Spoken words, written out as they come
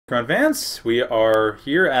Advance. We are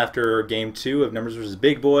here after Game 2 of Numbers vs.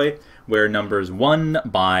 Big Boy, where Numbers won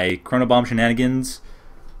by Chronobomb shenanigans.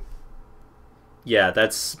 Yeah,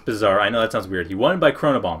 that's bizarre. I know that sounds weird. He won by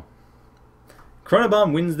Chronobomb.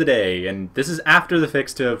 Chronobomb wins the day, and this is after the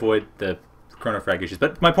fix to avoid the Chronofrag issues.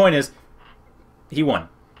 But my point is, he won.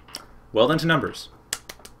 Well done to Numbers.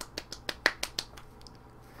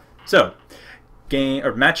 So,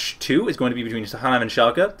 match 2 is going to be between Stakhanov and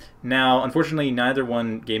Shalkka. Now, unfortunately, neither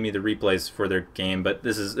one gave me the replays for their game, but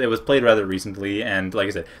it was played rather recently, and like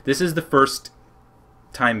I said, this is the first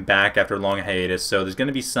time back after a long hiatus, so there's going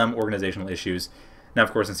to be some organizational issues. Now,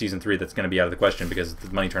 of course, in Season 3, that's going to be out of the question because it's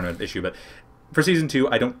the money tournament issue, but for Season 2,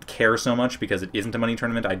 I don't care so much because it isn't a money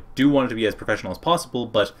tournament. I do want it to be as professional as possible,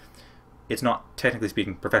 but it's not, technically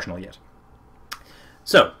speaking, professional yet.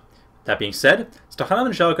 So, that being said, Stakhanov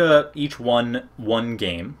and Shalkka each won one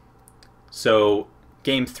game. So,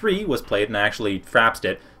 Game 3 was played, and I actually frapsed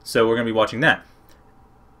it, so we're going to be watching that.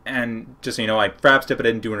 And just so you know, I frapsed it, but I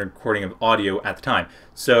didn't do a recording of audio at the time.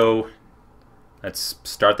 So, let's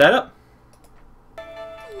start that up.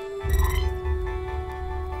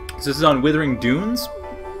 So this is on Withering Dunes.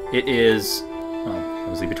 It is, well,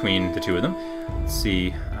 obviously between the two of them. Let's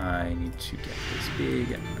see, I need to get this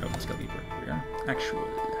big. Oh, it's got to be here. Actually.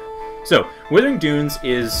 So, Withering Dunes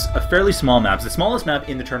is a fairly small map. It's the smallest map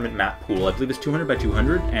in the tournament map pool. I believe it's 200 by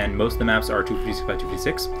 200, and most of the maps are 256 by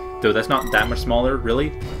 256, though that's not that much smaller,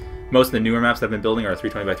 really. Most of the newer maps that I've been building are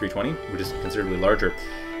 320 by 320, which is considerably larger.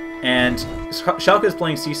 And Shalkka is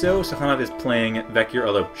playing CESO, Stakhanov is playing Vecgir,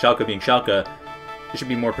 although Shalkka being Shalkka, it should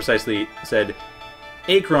be more precisely said,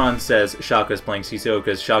 Achron says Shalkka is playing CESO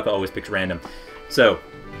because Shalkka always picks random. So,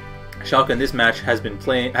 Shalkka in this match has been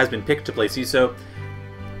picked to play CESO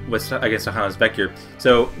against Stakhanov's Vecgir.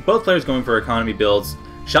 So both players going for economy builds.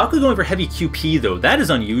 Shalkka going for heavy QP though. That is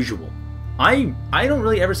unusual. I don't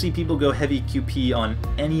really ever see people go heavy QP on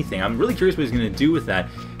anything. I'm really curious what he's going to do with that,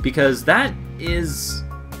 because that is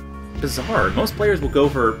bizarre. Most players will go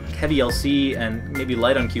for heavy LC and maybe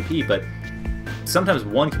light on QP, but sometimes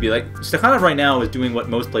one could be like Stakhanov right now is doing what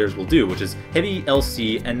most players will do, which is heavy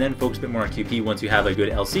LC and then focus a bit more on QP once you have a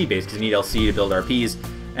good LC base, because you need LC to build RPs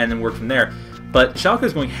and then work from there. But Shalkka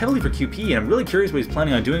is going heavily for QP, and I'm really curious what he's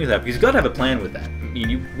planning on doing with that, because you've got to have a plan with that. I mean,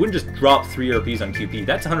 you wouldn't just drop 3 RPs on QP.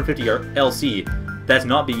 That's 150 LC that's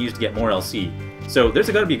not being used to get more LC. So there's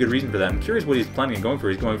got to be a good reason for that. I'm curious what he's planning on going for.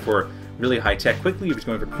 He's going for really high tech quickly, if he's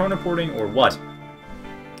going for chronoporting, or what.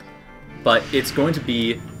 But it's going to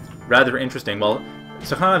be rather interesting. Well,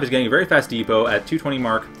 Stakhanov is getting a very fast depot at 220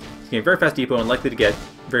 mark. He's getting a very fast depot and likely to get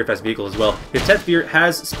very fast vehicles as well. His Tetsphere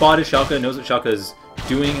has spotted Shalkka, knows what Shalkka is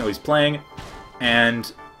doing, how he's playing.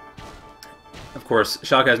 And, of course,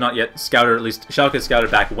 Shalkka has not yet scouted, or at least Shalkka has scouted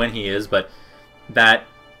back when he is, but that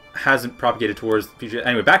hasn't propagated towards the future.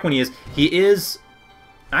 Anyway, back when he is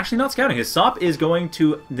actually not scouting. His SOP is going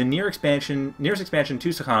to the nearest expansion to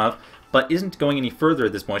Stakhanov, but isn't going any further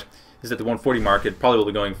at this point. This is at the 140 mark. It probably will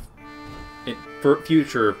be going, for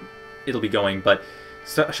future, it'll be going, but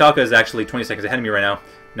Shalkka is actually 20 seconds ahead of me right now.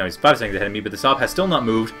 No, he's 5 seconds ahead of me, but the SOP has still not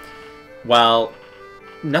moved, while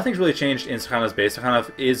nothing's really changed in Stakhanov's base.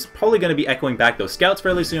 Stakhanov is probably going to be echoing back those scouts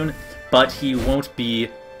fairly soon, but he won't be...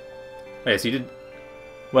 Okay, so he did...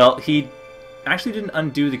 Well, he actually didn't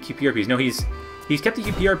undo the QPRPs. No, he's kept the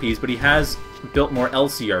QPRPs, but he has built more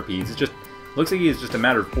LCRPs. It just looks like it's just a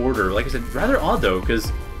matter of order. Like I said, rather odd though,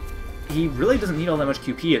 because he really doesn't need all that much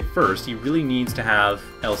QP at first. He really needs to have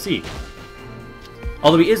LC.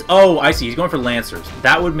 Although he is... Oh, I see. He's going for Lancers.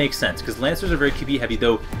 That would make sense, because Lancers are very QP heavy,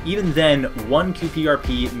 though even then, 1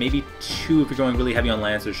 QPRP, maybe 2 if you're going really heavy on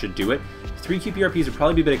Lancers, should do it. 3 QPRPs would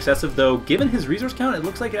probably be a bit excessive, though given his resource count, it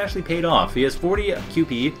looks like it actually paid off. He has 40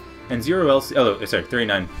 QP and 0 LC... Oh, sorry,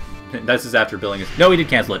 39. This is after billing. No, he did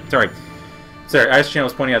cancel it. Sorry. Ice Channel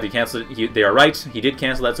was pointing out that he canceled it. They are right. He did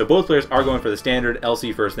cancel that, so both players are going for the standard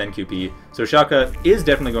LC first, then QP. So Shalkka is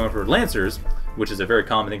definitely going for Lancers, which is a very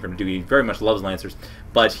common thing for him to do. He very much loves Lancers,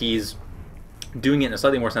 but he's doing it in a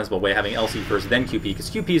slightly more sensible way, having LC first, then QP, because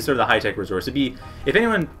QP is sort of the high-tech resource. It'd be, if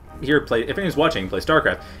anyone who's watching play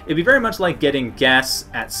StarCraft, it'd be very much like getting gas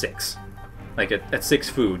at 6. Like at 6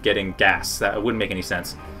 food, getting gas. That wouldn't make any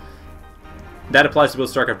sense. That applies to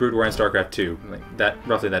both StarCraft Brood War and StarCraft 2, like that,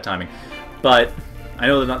 roughly that timing. But I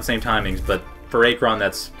know they're not the same timings, but for Achron,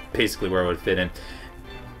 that's basically where it would fit in.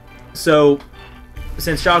 So,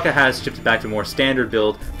 since Shalkka has shifted back to a more standard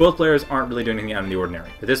build, both players aren't really doing anything out of the ordinary.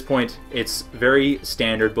 At this point, it's very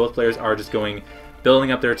standard. Both players are just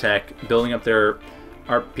building up their tech, building up their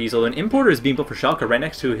RPs. Although an importer is being built for Shalkka right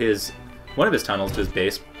next to one of his tunnels to his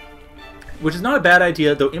base. which is not a bad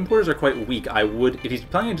idea, though importers are quite weak. I would, if he's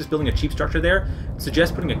planning on just building a cheap structure there,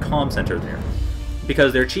 suggest putting a comm center there.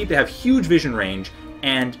 Because they're cheap, they have huge vision range,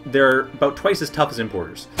 and they're about twice as tough as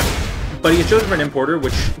importers. But he has chosen for an importer,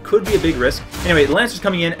 which could be a big risk. Anyway, the Lancer's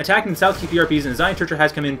coming in, attacking the South Keep ERPs, and Zion Churcher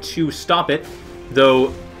has come in to stop it,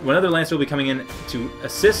 though another Lancer will be coming in to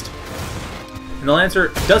assist. And the Lancer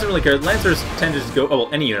doesn't really care. The Lancers tend to just go, oh well,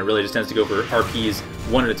 any unit really just tends to go for RPs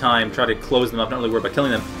one at a time, try to close them up, not really worry about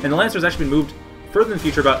killing them. And the Lancer's actually been moved further in the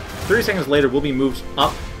future. About 30 seconds later, will be moved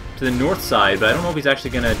up to the north side, but I don't know if he's actually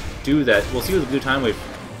going to do that. We'll see what the blue time wave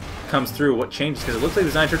comes through, what changes, because it looks like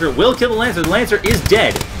the Zion Churcher will kill the Lancer. The Lancer is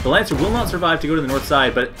dead. The Lancer will not survive to go to the north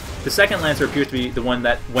side, but the second Lancer appears to be the one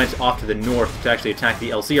that went off to the north to actually attack the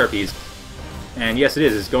LCRPs. And yes, it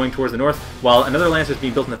is. It's going towards the north, while another Lancer is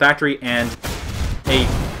being built in the factory, and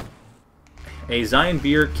a Zion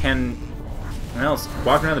Beer can, well,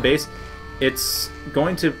 walk around the base. It's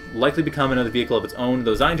going to likely become another vehicle of its own,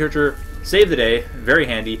 though Zion Churcher saved the day, very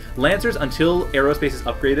handy. Lancers, until aerospace is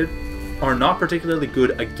upgraded, are not particularly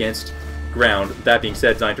good against ground. That being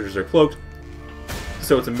said, Zion Churchers are cloaked,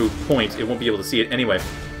 so it's a moot point. It won't be able to see it anyway.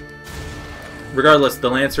 Regardless, the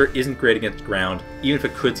Lancer isn't great against ground, even if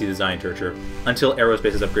it could see the Zion Churcher. Until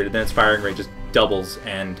aerospace is upgraded, then its firing rate just doubles,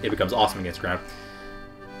 and it becomes awesome against ground.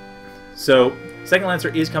 So, second Lancer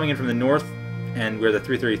is coming in from the north, and we're at the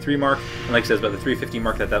 333 mark, and like I said, it's about the 350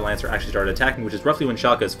 mark that Lancer actually started attacking, which is roughly when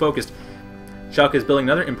Shalkka is focused. Shalkka is building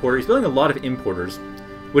another importer. He's building a lot of importers,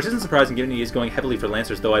 which isn't surprising given he is going heavily for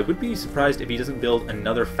Lancers, though I would be surprised if he doesn't build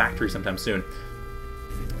another factory sometime soon.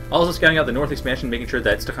 Also scouting out the north expansion, making sure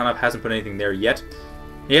that Stakhanov hasn't put anything there yet.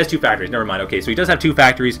 He has two factories, never mind. Okay, so he does have two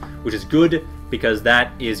factories, which is good, because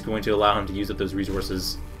that is going to allow him to use up those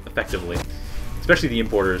resources effectively. Especially the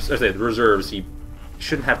importers, the reserves. He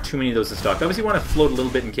shouldn't have too many of those in stock. Obviously you want to float a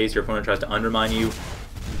little bit in case your opponent tries to undermine you,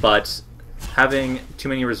 but having too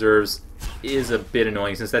many reserves is a bit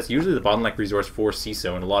annoying, since that's usually the bottleneck resource for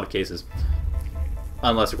CESO in a lot of cases.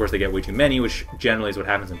 Unless, of course, they get way too many, which generally is what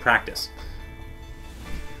happens in practice.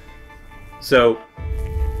 So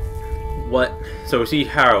we see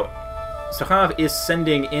how Stakhanov is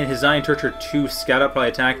sending in his Zion Churcher to scout out, probably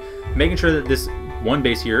attack, making sure that this one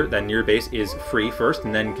base here, that near base, is free first,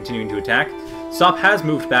 and then continuing to attack. Sop has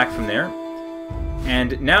moved back from there,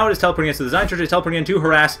 and now it is teleporting in, so the Zion Churcher is teleporting in to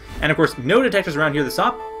harass, and of course, no detectors around here. The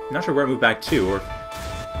Sop, I'm not sure where it moved back to,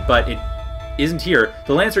 but it isn't here.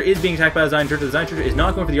 The Lancer is being attacked by the Zion Churcher. The Zion Churcher is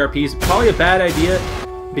not going for the RPs. Probably a bad idea,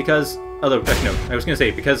 because, although, actually no, I was going to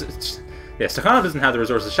say, because, yeah, Stakhanov doesn't have the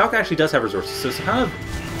resources. Shalkka actually does have resources, so Stakhanov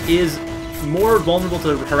is more vulnerable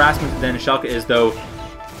to harassment than Shalkka is, though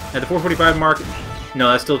at the 445 mark, no,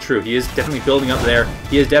 that's still true. He is definitely building up there.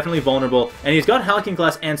 He is definitely vulnerable, and he's got Halcyon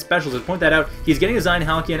Glass and Specials. To point that out, he's getting a Zion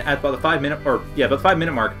Halcyon at about the 5 minute, or yeah, about 5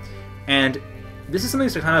 minute mark, and this is something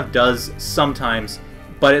Stakhanov does sometimes,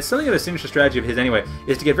 but it's something of a signature strategy of his anyway,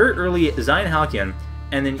 is to get very early Zion Halcyon,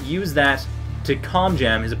 and then use that to calm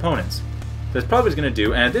jam his opponents. That's probably what he's going to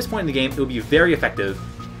do, and at this point in the game, it will be very effective.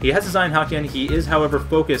 He has a Zion Halcyon. He is, however,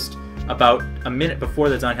 focused about a minute before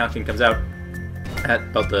the Zion Halcyon comes out, at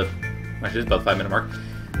about the, actually, it's about the 5 minute mark.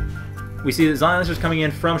 We see the Zion Lancers coming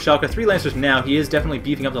in from Shalkka. 3 Lancers now. He is definitely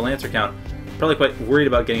beefing up the Lancer count. Probably quite worried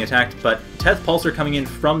about getting attacked, but Teth Pulsar coming in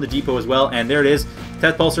from the depot as well, and there it is.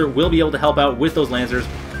 Teth Pulsar will be able to help out with those Lancers.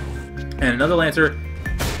 And another Lancer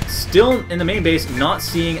still in the main base, not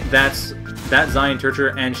seeing that Zion Churcher,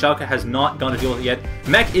 and Shalkka has not gone to deal with it yet.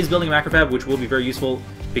 Mech is building a macrofab, which will be very useful,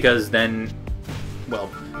 because then,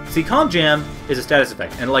 well, see, Calm Jam is a status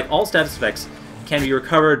effect, and like all status effects, can be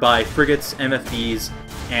recovered by frigates, MFBs,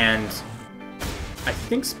 and I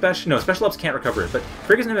think special ops can't recover it, but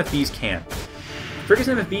frigates and MFBs can. Frigates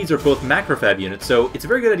and MFBs are both macrofab units, so it's a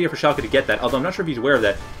very good idea for Shalkka to get that, although I'm not sure if he's aware of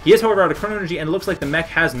that. He is, however, out of chrono energy, and it looks like the mech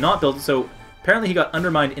has not built it, so apparently he got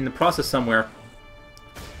undermined in the process somewhere,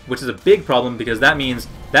 which is a big problem, because that means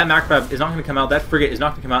that macrofab is not going to come out, that frigate is not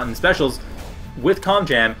going to come out, and specials with Calm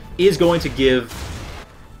Jam is going to give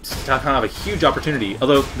Stakhanov a huge opportunity.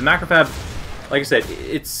 Although the macrofab, like I said,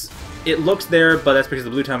 it looks there, but that's because the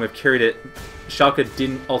blue time have carried it. Shalkka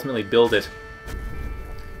didn't ultimately build it.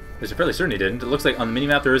 There's a fairly certain he didn't. It looks like on the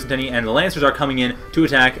minimap there isn't any, and the Lancers are coming in to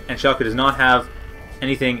attack, and Shalkka does not have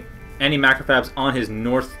any macrofabs on his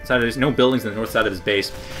north side of his, no buildings on the north side of his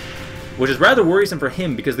base, which is rather worrisome for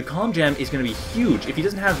him, because the Calm Jam is going to be huge. If he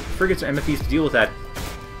doesn't have frigates or MFBs to deal with that,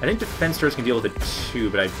 I think defense turrets can deal with it too,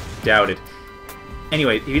 but I doubt it.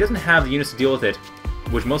 Anyway, if he doesn't have the units to deal with it,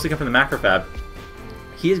 which mostly come from the macrofab,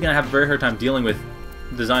 he is going to have a very hard time dealing with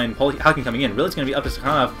the Zion Halcyon coming in. Really, it's going to be up to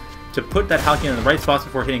Stakhanov to put that Halcyon in the right spots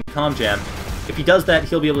before hitting Calm Jam, If he does that,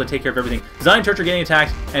 he'll be able to take care of everything. Zion Church are getting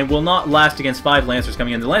attacked and will not last against 5 Lancers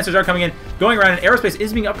coming in. The Lancers are coming in, going around, and aerospace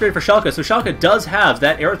is being upgraded for Shalkka. So Shalkka does have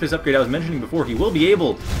that aerospace upgrade I was mentioning before. He will be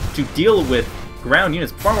able to deal with ground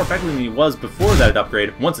units far more effectively than he was before that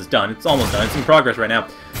upgrade. Once it's done, it's almost done. It's in progress right now.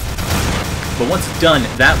 But once it's done,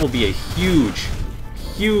 that will be a huge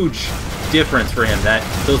difference for him. That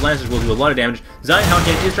those Lancers will do a lot of damage. Zion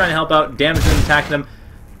Halcyon is trying to help out, damage them, attack them,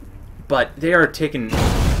 but they're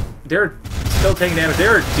still taking damage.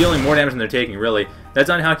 They're dealing more damage than they're taking, really. That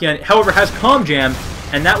Zion Halcyon, however, has Calm Jam,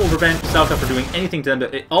 and that will prevent Shalkka from doing anything to them.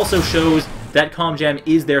 But it also shows that Calm Jam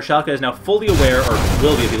is there. Shalkka is now fully aware, or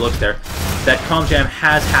will be if he looks there, that Calm Jam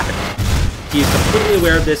has happened. He is completely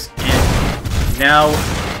aware of this, and now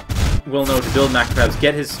will know to build macrofabs,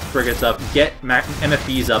 get his frigates up, get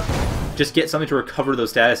MFBs up, just get something to recover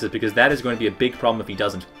those statuses, because that is going to be a big problem if he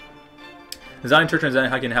doesn't. The Zion Churcher and Zion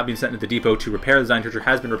Halcyon have been sent to the depot to repair. The Zion Churcher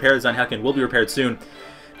has been repaired. The Zion Halcyon will be repaired soon.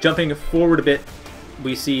 Jumping forward a bit,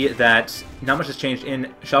 we see that not much has changed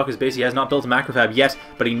in Shalkka's base. He has not built a macrofab yet,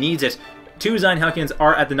 but he needs it. 2 Zion Halcyons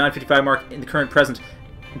are at the 955 mark in the current present.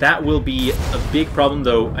 That will be a big problem,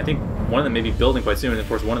 though. I think one of them may be building quite soon, and of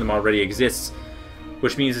course one of them already exists.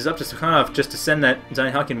 Which means it's up to Stakhanov just to send that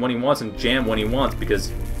Zion Halcyon when he wants and jam when he wants,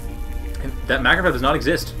 because that macrofab does not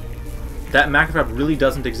exist. That macrofab really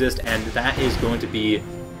doesn't exist, and that is going to be...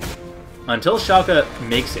 Until Shalkka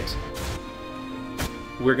makes it,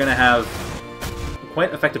 we're going to have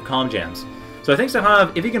quite effective comm jams. So I think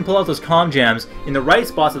Stakhanov, if he can pull out those comm jams in the right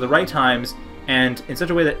spots at the right times, and in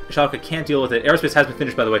such a way that Shalkka can't deal with it. Aerospace has been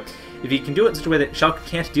finished, by the way. If he can do it in such a way that Shalkka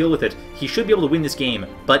can't deal with it, he should be able to win this game.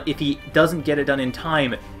 But if he doesn't get it done in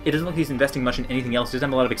time, it doesn't look like he's investing much in anything else. He doesn't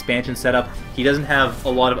have a lot of expansion set up. He doesn't have a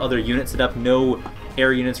lot of other units set up. No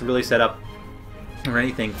air units really set up or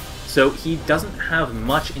anything. So he doesn't have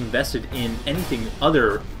much invested in anything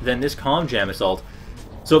other than this comm jam assault.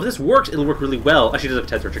 So if this works, it'll work really well. Actually, he does have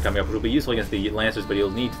Ted Searcher coming up, which will be useful against the Lancers, but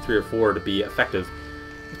he'll need 3 or 4 to be effective.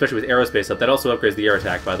 Especially with aerospace up. That also upgrades the air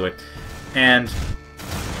attack, by the way. And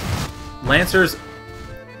Lancers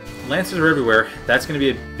are everywhere. That's going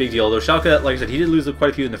to be a big deal. Although Shalkka, like I said, he did lose quite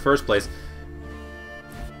a few in the first place.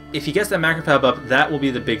 If he gets that macrofab up, that will be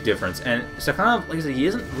the big difference. And Stakhanov, like I said, he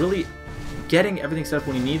isn't really getting everything set up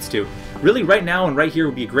when he needs to. Really, right now and right here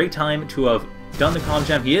would be a great time to have done the comm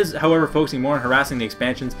jam. He is, however, focusing more on harassing the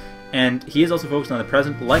expansions. And he is also focused on the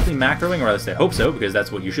present, likely macroing, or at least I hope so, because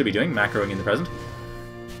that's what you should be doing, macroing in the present.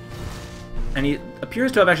 And he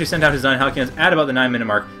appears to have actually sent out his Zion Halcyons at about the 9-minute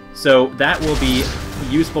mark, so that will be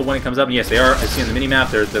useful when it comes up. And yes, they are, as seen on the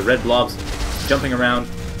minimap, they're the red blobs jumping around,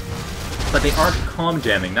 but they aren't comm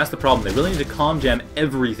jamming. That's the problem. They really need to comm jam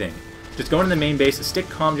everything. Just go into the main base, stick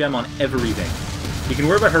comm jam on everything. You can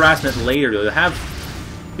worry about harassment later. You'll have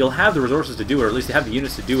the resources to do it, or at least you have the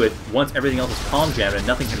units to do it once everything else is comm jammed and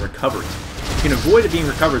nothing can recover it. If you can avoid it being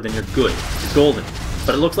recovered, then you're good. You're golden.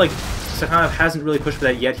 But it looks like Stakhanov hasn't really pushed for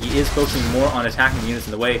that yet. He is focusing more on attacking the units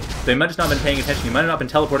in the way. They might just not have been paying attention. He might have not been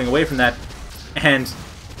teleporting away from that. And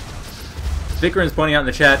Vecgir is pointing out in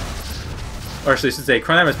the chat, or actually I should say,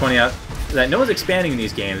 Chronheimer is pointing out that no one's expanding in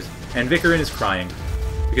these games, and Vecgir is crying.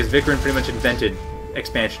 Because Vecgir pretty much invented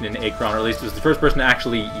expansion in Achron, or at least was the first person to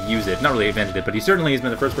actually use it. Not really invented it, but he certainly has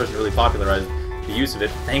been the first person to really popularize the use of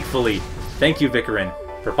it. Thankfully. Thank you, Vecgir,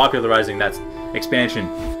 for popularizing that expansion.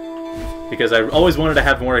 Because I always wanted to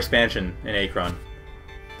have more expansion in Achron.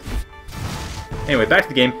 Anyway, back to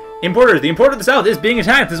the game. Importers. The Importer of the South is being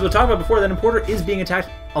attacked. This is what we talked about before. That Importer is being attacked,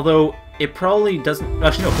 although it probably doesn't...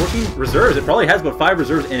 Actually, no, 14 reserves. It probably has about 5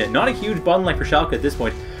 reserves in it. Not a huge bottleneck for Shalkka at this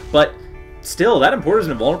point, but still, that Importer's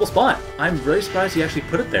in a vulnerable spot. I'm really surprised he actually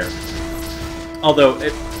put it there. Although,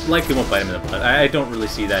 it likely won't bite him in the butt. I don't really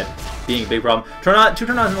see that being a big problem. 2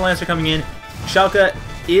 Tornadoes and the Lancer coming in. Shalkka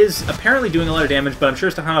is apparently doing a lot of damage, but I'm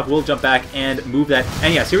sure Stakhanov will jump back and move that.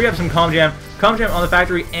 And yes, here we have some comm jam on the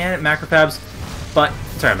factory and macrofabs, but,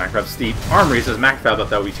 sorry, macrofabs, the armories, there's macrofab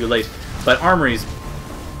up, that would be too late, but armories.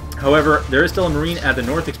 However, there is still a marine at the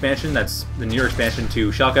north expansion, that's the near expansion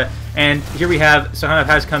to Shalkka, and here we have, Stakhanov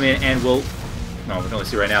has come in and will, well, we can only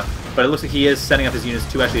see right now, but it looks like he is setting up his units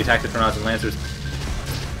to actually attack the Tornadoes and Lancers.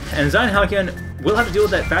 And Zion Halcyon will have to deal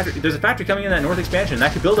with that factory. There's a factory coming in that north expansion.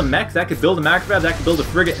 That could build a mech, that could build a macrofab, that could build a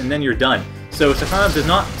frigate, and then you're done. So Stakhanov does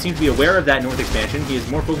not seem to be aware of that north expansion. He is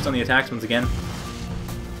more focused on the attacks once again.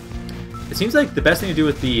 It seems like the best thing to do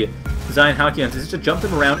with the Zion Halcyons is just to jump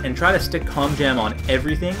them around and try to stick comm jam on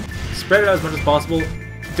everything. Spread it out as much as possible.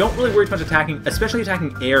 Don't really worry too much attacking, especially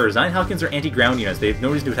attacking air. Zion Halcyons are anti-ground units. They have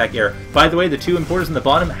no reason to attack air. By the way, the 2 Importers in the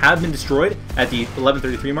bottom have been destroyed at the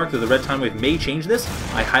 11:33 mark, though the red time wave may change this.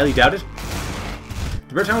 I highly doubt it.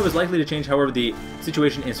 The bird time was likely to change, however, the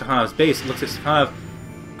situation in Stakhanov's base. It looks like Stakhanov,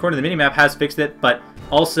 according to the minimap, has fixed it, but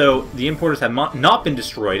also the importers have not been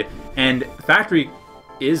destroyed, and the factory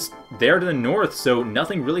is there to the north, so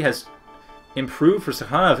nothing really has improved for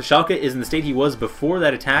Stakhanov. Shalkka is in the state he was before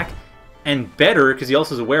that attack, and better, because he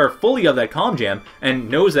also is aware fully of that comm jam, and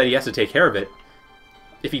knows that he has to take care of it.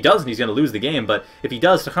 If he doesn't, he's going to lose the game, but if he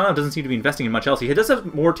does, Stakhanov doesn't seem to be investing in much else. He does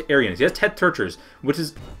have more air units. He has Tet Turchers, which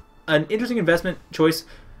is an interesting investment choice.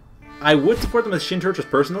 I would support them as Shin Turchers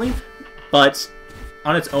personally, but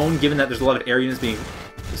on its own, given that there's a lot of air units being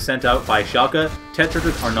sent out by Shalkka, Tet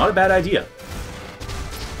Turchers are not a bad idea.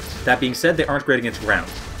 That being said, they aren't great against ground.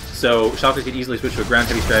 So Shalkka could easily switch to a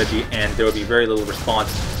ground-heavy strategy, and there would be very little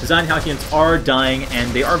response. Design Halcyons are dying, and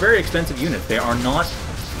they are very expensive units. They are not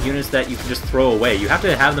units that you can just throw away. You have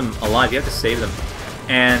to have them alive. You have to save them.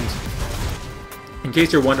 And in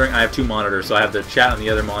case you're wondering, I have two monitors. So I have the chat on the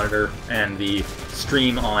other monitor and the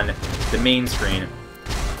stream on the main screen.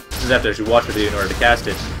 This is after I should watch the video in order to cast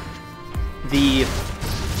it. The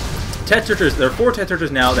Tet Turchers, there are 4 Tet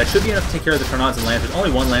Turchers now. That should be enough to take care of the Tornads and Lancers.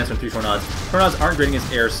 Only 1 Lancer and 3 Tornads. Tornads aren't great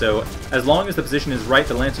against air, so as long as the position is right,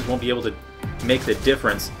 the Lancers won't be able to make the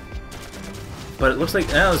difference. But it looks like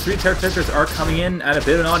the 3 Tet Turchers are coming in at a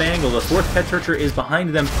bit of an odd angle. The 4th Tet Turcher is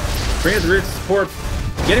behind them, bringing up the rear to support.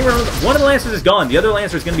 Getting rid of one of the Lancers is gone. The other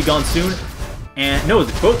Lancer is going to be gone soon. And no,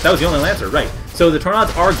 that was the only Lancer, right. So the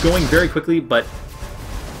Tornads are going very quickly, but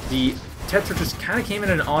the Tet Turchers kind of came in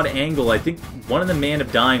at an odd angle. I think one of them may end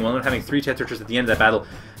up dying, one of them having 3 Tet Turchers at the end of that battle.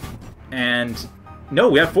 And no,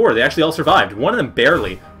 we have 4. They actually all survived. One of them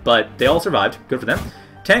barely, but they all survived. Good for them.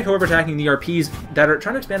 Tank, however, attacking the RPs that are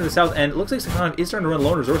trying to expand to the south, and it looks like Stakhanov is starting to run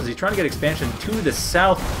low on resources. He's trying to get expansion to the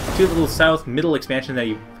south, to the little south middle expansion that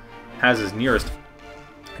he has as nearest.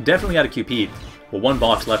 Definitely out of QP. Well, 1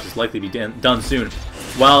 box left is likely to be done soon.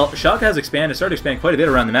 While Shalkka has started to expand quite a bit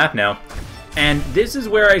around the map now. And this is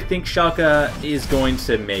where I think Shalkka is going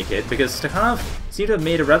to make it, because Stakhanov seemed to have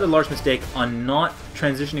made a rather large mistake on not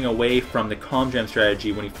transitioning away from the comm jam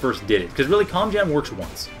strategy when he first did it. Because really, comm jam works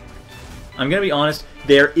once. I'm going to be honest,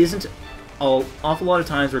 there isn't an awful lot of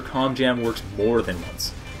times where comm jam works more than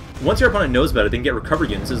once. Once your opponent knows about it, they can get recovery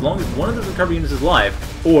units. As long as one of those recovery units is live,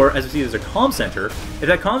 or as we see, there's a comm center. If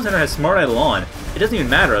that comm center has Smart Idle on, it doesn't even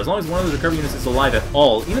matter. As long as one of those recovery units is alive at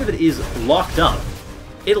all, even if it is locked up,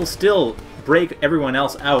 it'll still break everyone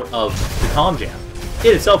else out of the comm jam.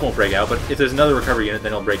 It itself won't break out, but if there's another recovery unit,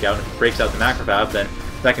 then it'll break out. If it breaks out the macrovalve, then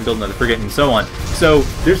that can build another frigate and so on. So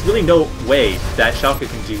there's really no way that Shalkka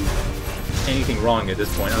can do anything wrong at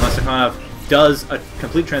this point, unless Stakhanov does a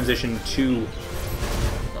complete transition to...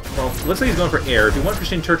 Well, looks like he's going for air. If he went for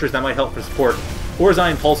Shin Turchers, that might help for support. Or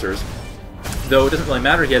Zion Pulsars. Though it doesn't really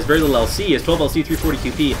matter, he has very little LC. He has 12 LC, 340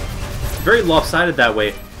 QP. Very lopsided that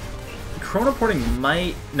way. Chronoporting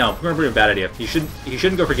might... No, chronoporting is a bad idea. He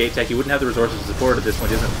shouldn't go for Gate Tech. He wouldn't have the resources to support at this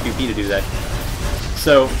point. He doesn't have QP to do that.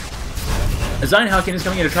 So, Zion Halcyon is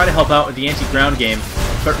coming in to try to help out with the anti-ground game,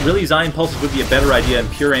 but really Zion Pulses would be a better idea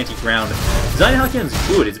than pure anti-ground. Zion Halcyon is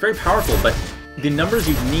good. It's very powerful, but the numbers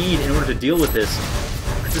you need in order to deal with this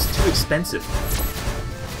are just too expensive.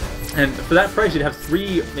 And for that price, you'd have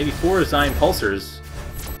 3, maybe 4 Zion Pulsars.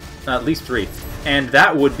 At least 3. And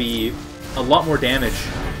that would be a lot more damage.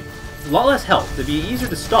 A lot less health. It'd be easier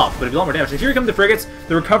to stop, but it'd be a lot more damage. And here come the frigates.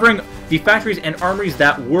 They're recovering the factories and armories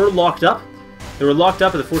that were locked up. They were locked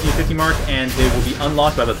up at the 1450 mark, and they will be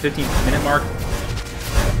unlocked by about the 15-minute mark.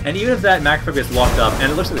 And even if that macro gets locked up,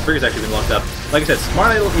 and it looks like the frigate's actually been locked up, like I said,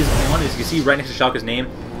 Smart Idle is on, as you can see right next to Shalkka's name.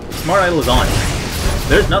 Smart Idle is on.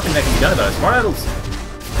 There's nothing that can be done about it. Smart Idle's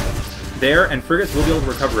there, and frigates will be able to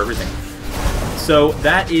recover everything. So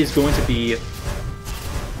that is going to be,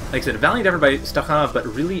 like I said, a valiant effort by Stakhanov, but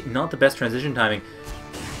really not the best transition timing.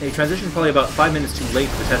 They transitioned probably about 5 minutes too late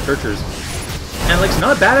for the Tet Turchers. And like, it's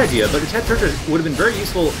not a bad idea, but the Tet Turchers would have been very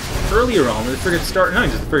useful earlier on when the frigates start, not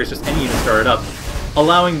just the frigates, just any unit started up,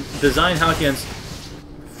 allowing the Zion Halcyons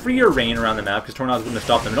freer reign around the map because Tornads wouldn't have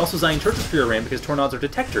stopped them, and also Zion Turchers freer reign because Tornads are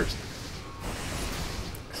detectors.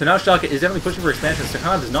 So now Shalkka is definitely pushing for expansion.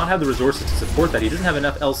 Stakhanov does not have the resources to support that. He doesn't have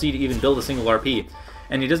enough LC to even build a single RP.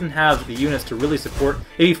 And he doesn't have the units to really support...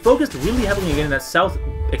 If he focused really heavily again in that south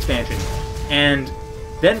expansion, and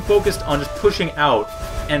then focused on just pushing out,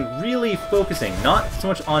 and really focusing, not so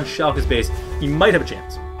much on Shalkka's base, he might have a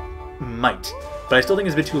chance. Might. But I still think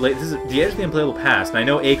it's a bit too late. This is the edge of the unplayable past. And I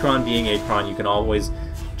know Achron being Achron, you can always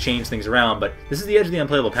change things around, but this is the edge of the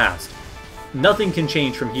unplayable past. Nothing can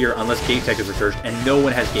change from here unless Gate Tech is researched, and no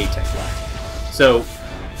one has Gate Tech left. So,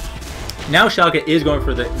 now Shalkka is going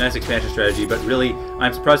for the nice expansion strategy, but really,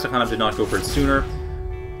 I'm surprised Stakhanov did not go for it sooner.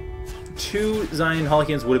 2 Zion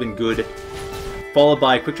Halcyons would have been good. followed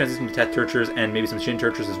by quick transition to Teth Turchers and maybe some Shin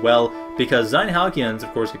Turchers as well, because Zion Halcyons,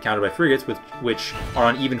 of course, get countered by frigates, which are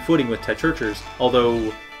on even footing with Teth Turchers,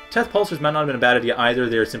 although Teth Pulsars might not have been a bad idea either,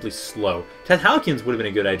 they're simply slow. Teth Halcyons would have been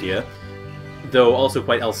a good idea, though also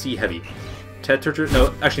quite LC heavy. Teth Turchers,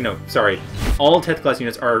 no, actually no, sorry. All Teth class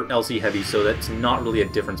units are LC heavy, so that's not really a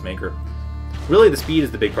difference maker. Really, the speed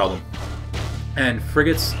is the big problem. And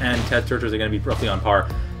frigates and Teth Turchers are going to be roughly on par.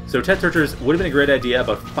 So Teth Turchers would have been a great idea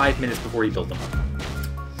about 5 minutes before he built them.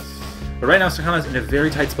 But right now, Stakhanov's in a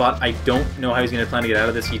very tight spot. I don't know how he's going to plan to get out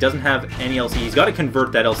of this. He doesn't have any LC. He's got to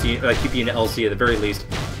convert that LC, QP into LC at the very least.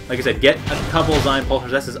 Like I said, get a couple Zion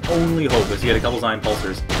Pulsars. That's his only hope, is to get a couple Zion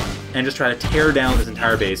Pulsars. And just try to tear down this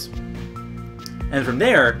entire base. And from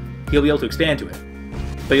there, he'll be able to expand to it.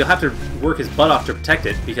 But you'll have to work his butt off to protect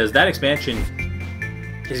it, because that expansion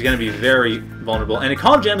is going to be very vulnerable. And a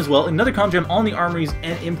comm gem as well, another comm gem on the armories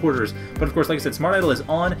and importers. But of course, like I said, Smart Idol is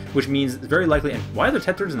on, which means it's very likely. And why are there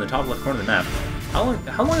Teth Turchers in the top left corner of the map? How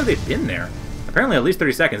long have they been there? Apparently at least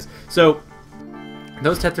 30 seconds. So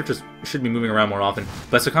those Teth Turchers should be moving around more often.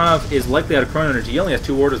 But Stakhanov is likely out of chrono energy. He only has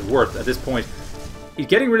 2 orders worth at this point. He's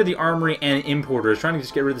getting rid of the armory and importers, trying to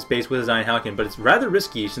just get rid of this base with a Zion Halcyon, but it's rather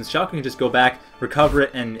risky since Shalkka can just go back, recover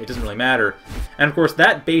it, and it doesn't really matter. And of course,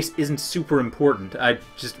 that base isn't super important. I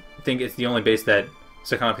just think it's the only base that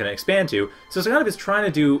Stakhanov can expand to. So Stakhanov is trying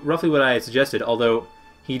to do roughly what I had suggested, although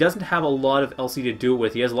he doesn't have a lot of LC to do it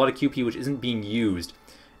with. He has a lot of QP which isn't being used.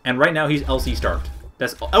 And right now he's LC starved.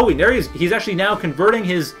 Oh wait, there he is. He's actually now converting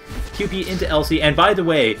his QP into LC. And by the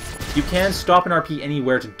way, you can stop an RP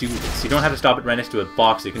anywhere to do this. You don't have to stop it right next to a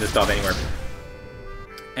box. You can just stop anywhere.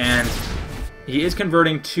 And he is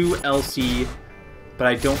converting to LC, but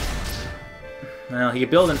I don't... Well, he could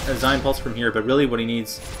build a Zion Pulse from here, but really what he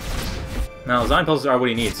needs... No, Zion Pulses are what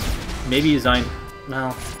he needs. Maybe Zion...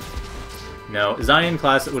 Well... No, Zion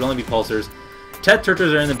class would only be Pulsars. Teth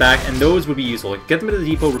Turchers are in the back, and those would be useful. Get them into the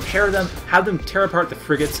depot, repair them, have them tear apart the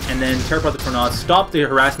frigates, and then tear apart the tornadoes. Stop the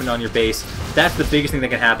harassment on your base. That's the biggest thing that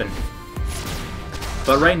can happen.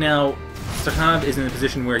 But right now, Stakhanov is in a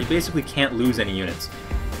position where he basically can't lose any units.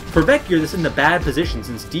 For Vecgir, this isn't a bad position,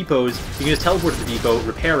 since depots, you can just teleport to the depot,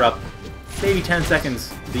 repair up, maybe 10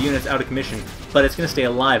 seconds, the unit's out of commission, but it's going to stay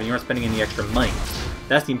alive, and you aren't spending any extra money.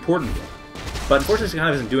 That's the important bit. But unfortunately,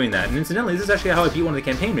 Stakhanov isn't doing that. And incidentally, this is actually how I beat one of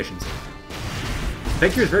the campaign missions.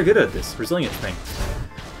 Vecgir is very good at this resilience thing.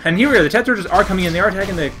 And here we are, the Teth Turchers are coming in, they are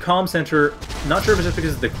attacking the comm center. Not sure if it's just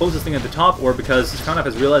because it's the closest thing at the top, or because Stakhanov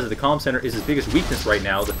has realized that the comm center is his biggest weakness right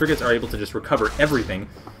now. The frigates are able to just recover everything,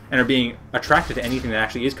 and are being attracted to anything that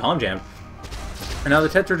actually is comm jammed. And now the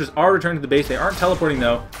Teth Turchers are returning to the base. They aren't teleporting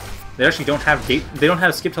though. They actually don't have they don't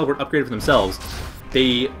have skip teleport upgraded for themselves.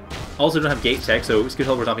 They also don't have gate tech, so skip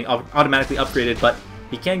teleport is not being automatically upgraded, but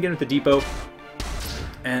he can get into the depot.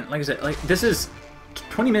 And like I said, this is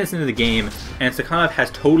 20 minutes into the game, and Stakhanov has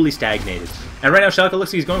totally stagnated. And right now, Shalkka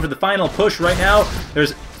looks like he's going for the final push right now.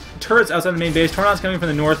 There's turrets outside the main base, Tornadoes coming from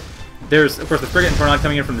the north. There's, of course, the frigate and Tornado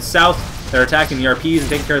coming in from the south. They're attacking the RPs and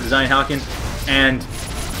taking care of the Zion Halcyon. And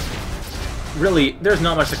really, there's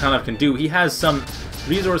not much Stakhanov can do. He has some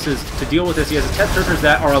resources to deal with this. He has his Teth Turchers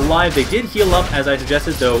that are alive. They did heal up, as I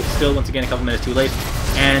suggested, though still, once again, a couple minutes too late.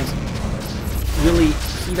 And really,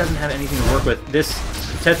 he doesn't have anything to work with. This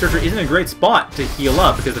Teth Turcher isn't a great spot to heal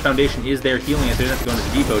up because the Foundation is there healing it, so he doesn't have to go into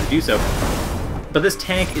the depot to do so. But this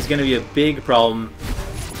tank is going to be a big problem.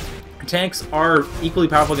 Tanks are equally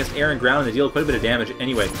powerful against air and ground, and they deal quite a bit of damage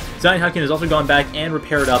anyway. Zion Halcyon has also gone back and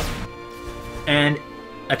repaired up. And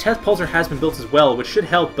a Teth Pulsar has been built as well, which should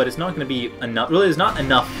help, but it's not going to be enough. Really, there's not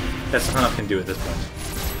enough that Stakhanov can do at this point.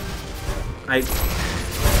 Like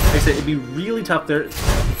I said, it'd be really tough there.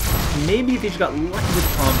 Maybe if he just got lucky with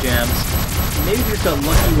comm jams. Maybe he just got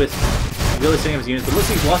lucky with really setting up his units, but looks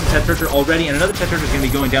like he's lost a Teth Turcher already, and another Teth Turcher is going to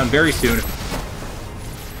be going down very soon.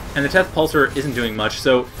 And the Teth Pulsar isn't doing much,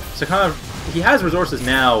 so Stakhanov, he has resources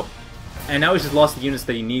now, and now he's just lost the units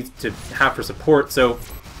that he needs to have for support, so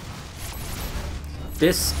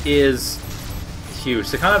this is huge.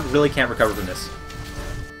 Stakhanov really can't recover from this.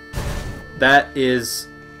 That is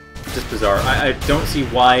just bizarre. I don't see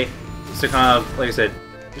why Stakhanov, like I said,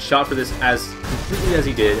 shot for this as completely as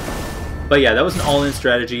he did. But yeah, that was an all-in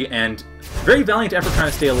strategy, and very valiant effort trying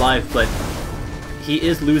to stay alive, but he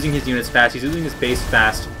is losing his units fast, he's losing his base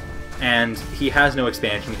fast, and he has no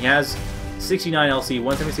expansion. He has 69 LC,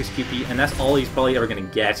 176 QP, and that's all he's probably ever going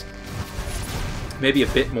to get. Maybe a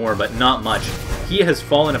bit more, but not much. He has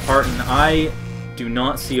fallen apart, and I do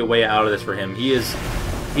not see a way out of this for him. He's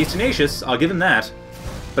tenacious, I'll give him that,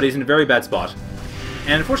 but he's in a very bad spot.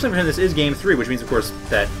 And unfortunately for him, this is Game 3, which means, of course,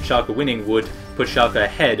 that Shalkka winning would put Shalkka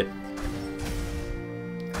ahead.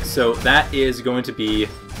 So that is going to be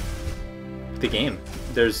the game.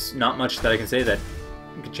 There's not much that I can say that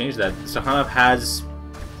could change that. Stakhanov has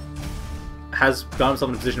got himself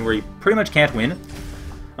in a position where he pretty much can't win.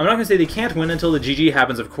 I'm not going to say they can't win until the GG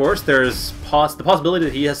happens, of course. There's the possibility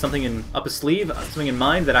that he has something up his sleeve, something in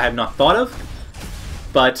mind that I have not thought of,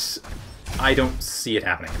 but I don't see it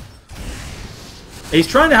happening. He's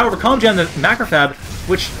trying to, however, calm jam the macrofab,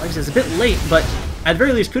 which, like I said, is a bit late, but at the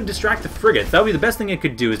very least could distract the frigates. That would be the best thing it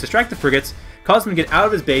could do, is distract the frigates, cause them to get out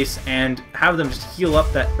of his base, and have them just heal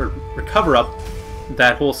up that, or recover up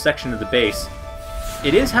that whole section of the base.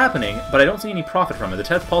 It is happening, but I don't see any profit from it. The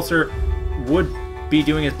Teth Pulsar would be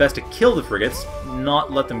doing his best to kill the frigates,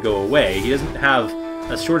 not let them go away. He doesn't have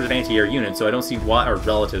a shortage of anti-air units, so I don't see why, or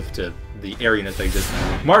relative to the air units that exist.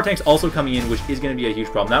 Mara tanks also coming in, which is going to be a huge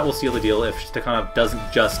problem. That will seal the deal if Stakhanov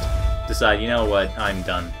doesn't just decide, you know what, I'm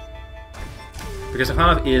done. Because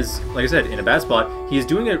Stakhanov is, like I said, in a bad spot. He is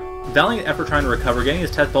doing a valiant effort trying to recover, getting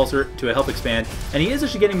his Teth Pulsar to help expand, and he is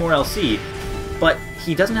actually getting more LC, but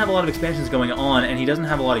he doesn't have a lot of expansions going on, and he doesn't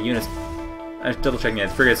have a lot of units. I was double checking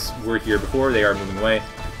that. Frigates were here before, they are moving away.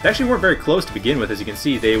 They actually weren't very close to begin with, as you can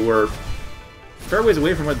see. They were fair ways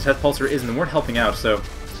away from where the Teth Pulsar is, and they weren't helping out, so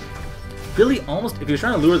really almost, if he was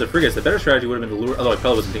trying to lure the frigates, the better strategy would have been to lure, although I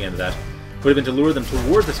probably wasn't thinking of that, would have been to lure them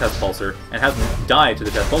towards the Teth Pulsar and have them die to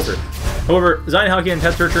the Teth Pulsar. However, Zion Halkyn and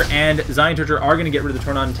Teth Turcher and Zion Turcher are going to get rid of the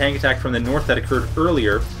Tornado tank attack from the north that occurred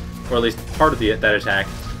earlier, or at least part of that attack.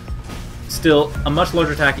 Still, a much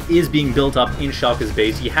larger attack is being built up in Shalkka's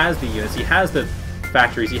base. He has the units, he has the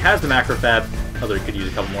factories, he has the macrofab, although he could use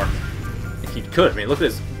a couple more if he could. I mean, look at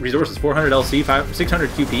his resources, 400 LC, 600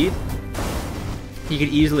 QP. He could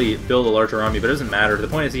easily build a larger army, but it doesn't matter. The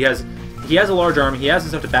point is he has a large army, he has the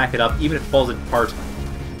stuff to back it up, even if it falls apart.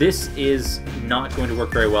 This is not going to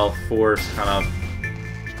work very well for Stakhanov.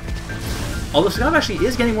 Although Stakhanov actually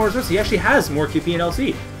is getting more resources, he actually has more QP and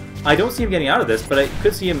LC. I don't see him getting out of this, but I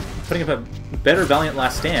could see him putting up a better Valiant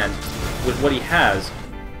Last Stand with what he has.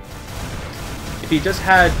 If he just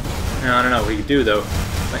had, I don't know what he could do though.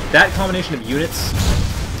 Like that combination of units,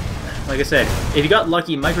 like I said, if he got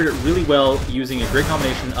lucky, he might do it really well using a great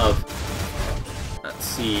combination of, let's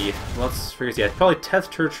see, let's figure this out. Probably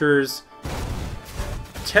Teth Turchers,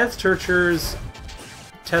 Teth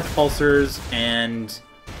Pulsars, and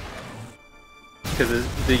because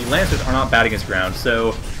the Lancers are not bad against ground,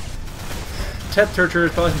 so Teth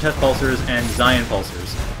Turchers, probably some Teth Pulsars, and Zion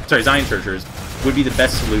Turchers would be the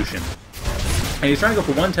best solution. And he's trying to go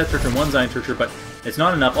for one Teth Turcher and one Zion Turcher, but it's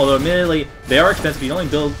not enough, although admittedly, they are expensive. You can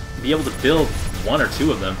only be able to build one or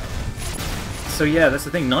two of them. So yeah, that's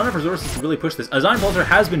the thing. Not enough resources to really push this. A Zion Pulsar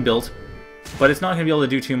has been built, but it's not going to be able to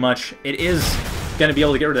do too much. It is going to be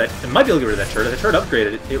able to get rid of that. It might be able to get rid of that turret. If the turret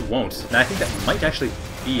upgraded, it won't. And I think that might actually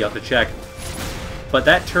be up to check. But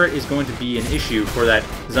that turret is going to be an issue for that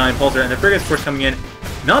Zion Pulsar. And the frigates, of course, coming in,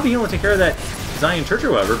 not being able to take care of that Zion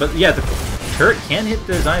Turcher, however. But yeah, the turret can hit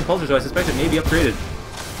the Zion Pulsar, so I suspect it may be upgraded.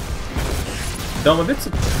 Though I'm a bit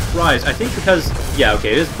surprised. I think because, yeah,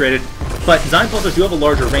 okay, it is upgraded. But Zion Pulsars do have a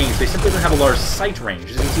larger range. They simply don't have a large sight range.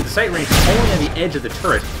 As you can see, the sight range is only on the edge of the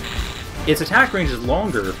turret. Its attack range is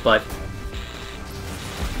longer, but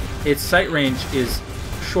its sight range is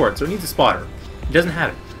short, so it needs a spotter. It doesn't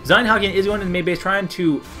have it. Zion Halkyn is going to the main base trying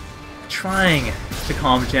to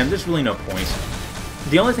calm jam. There's really no point.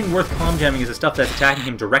 The only thing worth calm jamming is the stuff that's attacking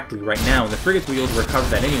him directly right now, and the frigates will be able to recover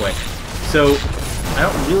that anyway. So I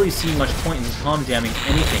don't really see much point in calm jamming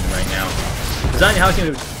anything right now. Zion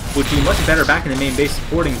Halkyn would be much better back in the main base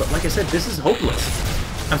supporting, but like I said, this is hopeless.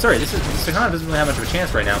 I'm sorry, Stakhanov doesn't really have much of a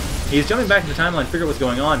chance right now. He's jumping back in the timeline to figure out what's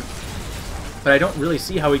going on, but I don't really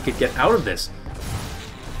see how he could get out of this.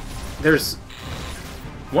 There's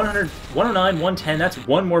 100, 109, 110, that's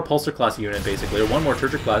one more Pulsar class unit basically, or one more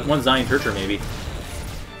Turcher class, one Zion Turcher maybe.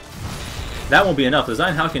 That won't be enough. The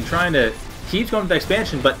Zion Halkyn trying to keep going with the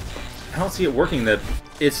expansion, but I don't see it working.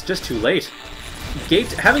 It's just too late. If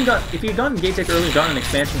he had gotten Gate Tech early and gotten an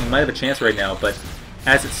expansion, he might have a chance right now, but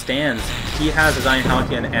as it stands, he has a Zion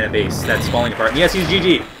Halkyn and a base that's falling apart. And yes, he's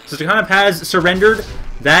GG. So Stakhanov has surrendered.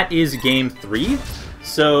 That is game 3.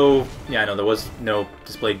 So, yeah, I know there was no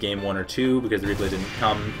displayed game 1 or 2 because the replay didn't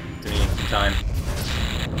come to me in time.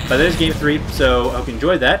 But that is game 3, so I hope you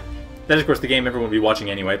enjoyed that. That is, of course, the game everyone will be watching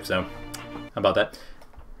anyway, so how about that?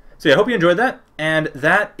 So yeah, I hope you enjoyed that, and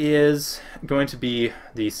that is going to be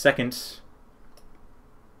the second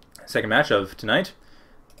match of tonight.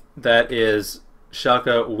 That is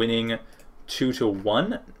Shalkka winning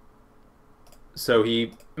 2-1. So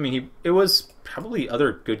it was probably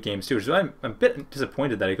other good games too, which is why I'm a bit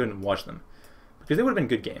disappointed that I couldn't watch them, because they would have been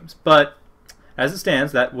good games. But as it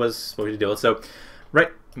stands, that was what we had to deal with. So right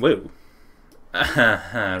Whoa.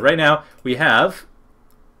 Right now, we have,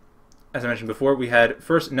 as I mentioned before, we had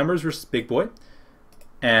first Numbers versus Big Boy,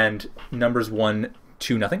 and Numbers won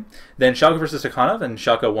 2-0. Then Shalkka versus Stakhanov, and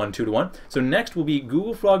Shalkka won 2-1. So next will be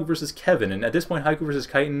Google Frog versus Kevin, and at this point, Haiku versus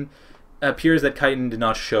Chitin appears that Chitin did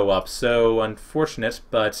not show up. So unfortunate,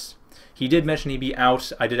 but he did mention he'd be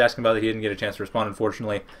out. I did ask him about it. He didn't get a chance to respond,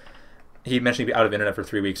 unfortunately. He mentioned he'd be out of internet for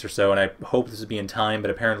 3 weeks or so, and I hope this would be in time,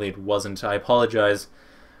 but apparently it wasn't. I apologize,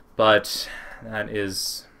 but that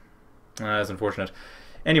is unfortunate.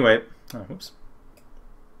 Anyway, whoops.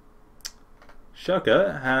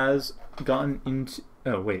 Shalkka has gotten into...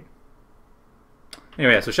 Oh, wait.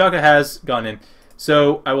 Anyway, so Shalkka has gone in.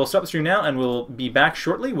 So I will stop the stream now, and we'll be back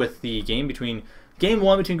shortly with the game between... Game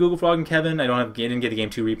 1 between Google Frog and Kevin. I didn't get a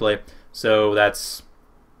Game 2 replay, so that's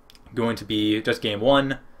going to be just Game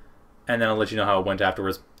 1, and then I'll let you know how it went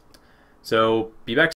afterwards. So, be back